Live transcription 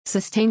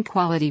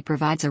Sustainquality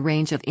provides a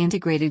range of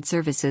integrated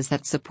services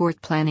that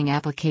support planning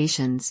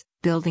applications,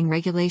 building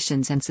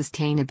regulations and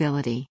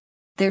sustainability.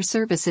 Their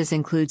services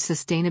include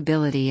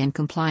sustainability and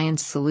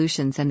compliance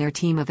solutions, and their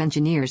team of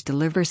engineers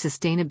deliver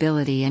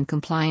sustainability and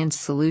compliance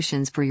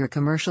solutions for your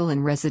commercial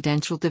and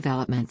residential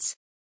developments.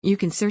 You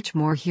can search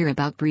more here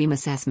about BREEAM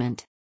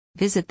assessment.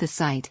 Visit the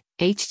site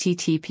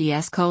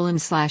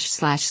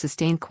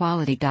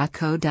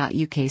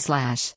https://sustainquality.co.uk/